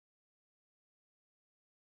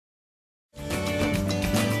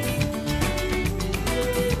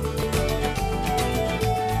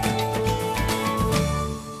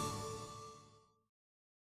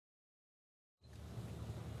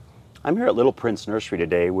I'm here at Little Prince Nursery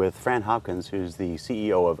today with Fran Hopkins, who's the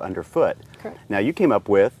CEO of Underfoot. Correct. Now you came up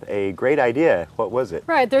with a great idea. What was it?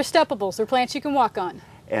 Right, they're stepables. They're plants you can walk on.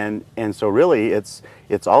 And so really it's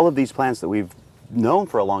all of these plants that we've known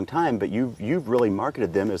for a long time, but you've really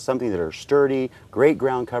marketed them as something that are sturdy, great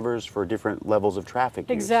ground covers for different levels of traffic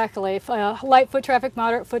use. Exactly. Light foot traffic,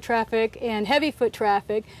 moderate foot traffic, and heavy foot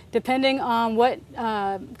traffic, depending on what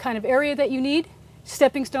kind of area that you need.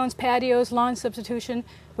 Stepping stones, patios, lawn substitution.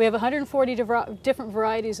 We have 140 different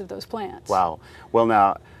varieties of those plants. Wow. Well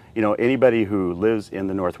now, you know, anybody who lives in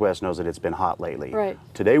the Northwest knows that it's been hot lately. Right.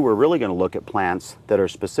 Today we're really going to look at plants that are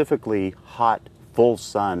specifically hot, full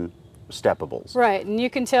sun stepables. Right, and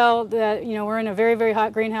you can tell that, you know, we're in a very, very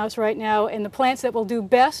hot greenhouse right now, and the plants that will do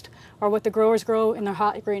best are what the growers grow in their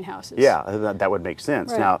hot greenhouses. Yeah, that would make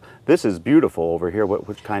sense. Right. Now, this is beautiful over here.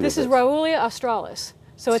 Which kind this is is this? Raulia australis.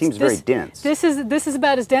 So Seems very dense. This is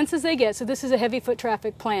about as dense as they get. So this is a heavy foot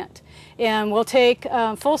traffic plant, and we'll take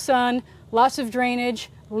full sun, lots of drainage,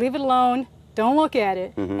 leave it alone, don't look at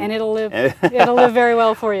it, and it'll live. It'll live very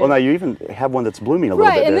well for you. Well, now you even have one that's blooming a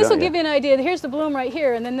little bit. Right, and there, this will don't give you an idea. Here's the bloom right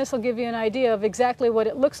here, and then this will give you an idea of exactly what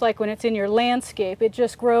it looks like when it's in your landscape. It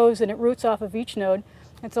just grows and it roots off of each node.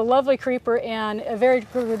 It's a lovely creeper and a very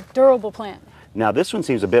durable plant. Now this one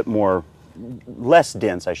seems a bit less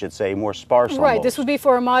dense, I should say, more sparse. Right, almost. this would be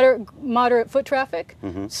for a moderate foot traffic.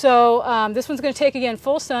 So this one's going to take, again,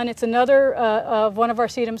 full sun. It's another of one of our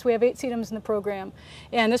sedums. We have 8 sedums in the program.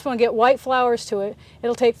 And this one will get white flowers to it.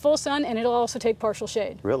 It'll take full sun, and it'll also take partial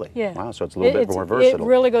shade. Really? Yeah. Wow, so it's a little bit more versatile. It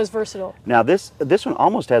really goes versatile. Now this one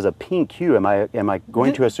almost has a pink hue. Am I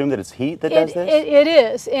going to assume that it's heat that does this? It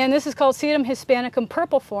is, and this is called Sedum hispanicum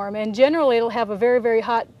purple form, and generally it'll have a very, very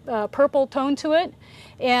hot purple tone to it.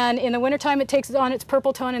 And in the wintertime it takes on its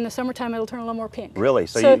purple tone, in the summertime it'll turn a little more pink. Really?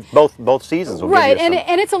 So you, both seasons will right, give you some...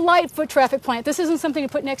 and it's a light foot traffic plant. This isn't something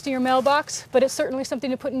to put next to your mailbox, but it's certainly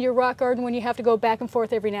something to put in your rock garden when you have to go back and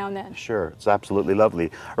forth every now and then. Sure, it's absolutely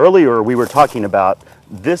lovely. Earlier we were talking about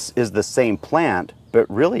this is the same plant, but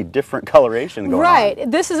really different coloration going on. Right,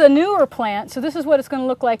 this is a newer plant, so this is what it's going to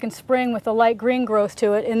look like in spring with a light green growth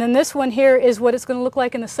to it, and then this one here is what it's going to look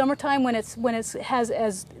like in the summertime when it has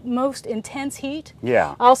as most intense heat.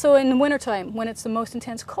 Yeah. Also in the wintertime when it's the most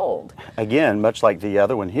intense cold. Again, much like the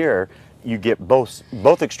other one here, you get both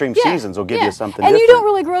extreme seasons will give you something and different. you don't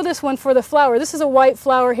really grow this one for the flower. This is a white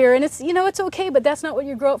flower here, and it's, you know, it's okay, but that's not what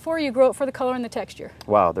you grow it for. You grow it for the color and the texture.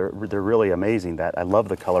 Wow, they're really amazing. I love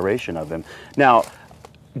the coloration of them. Now,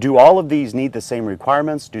 do all of these need the same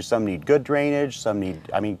requirements? Do some need good drainage? Some need,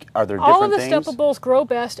 I mean, are there different things? All of the stepables grow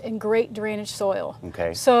best in great drainage soil.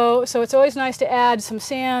 Okay. So it's always nice to add some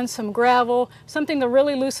sand, some gravel, something to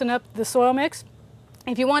really loosen up the soil mix.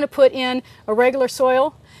 If you want to put in a regular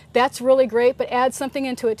soil, that's really great, but add something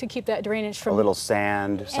into it to keep that drainage from... A little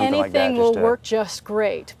sand, something like that. Anything will work just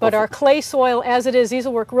great. But our clay soil, as it is, these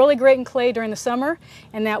will work really great in clay during the summer,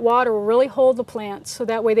 and that water will really hold the plants, so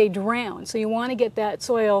that way they drown. So you want to get that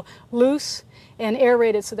soil loose and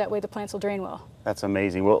aerated, so that way the plants will drain well. That's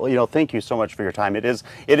amazing. Well, you know, thank you so much for your time. It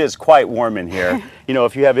is quite warm in here. You know,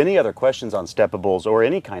 if you have any other questions on stepables or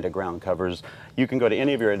any kind of ground covers, you can go to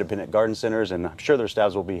any of your independent garden centers, and I'm sure their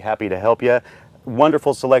staffs will be happy to help you.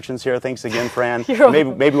 Wonderful selections here. Thanks again, Fran.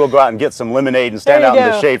 Maybe we'll go out and get some lemonade and stand out in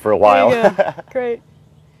the shade for a while. There you go. Great.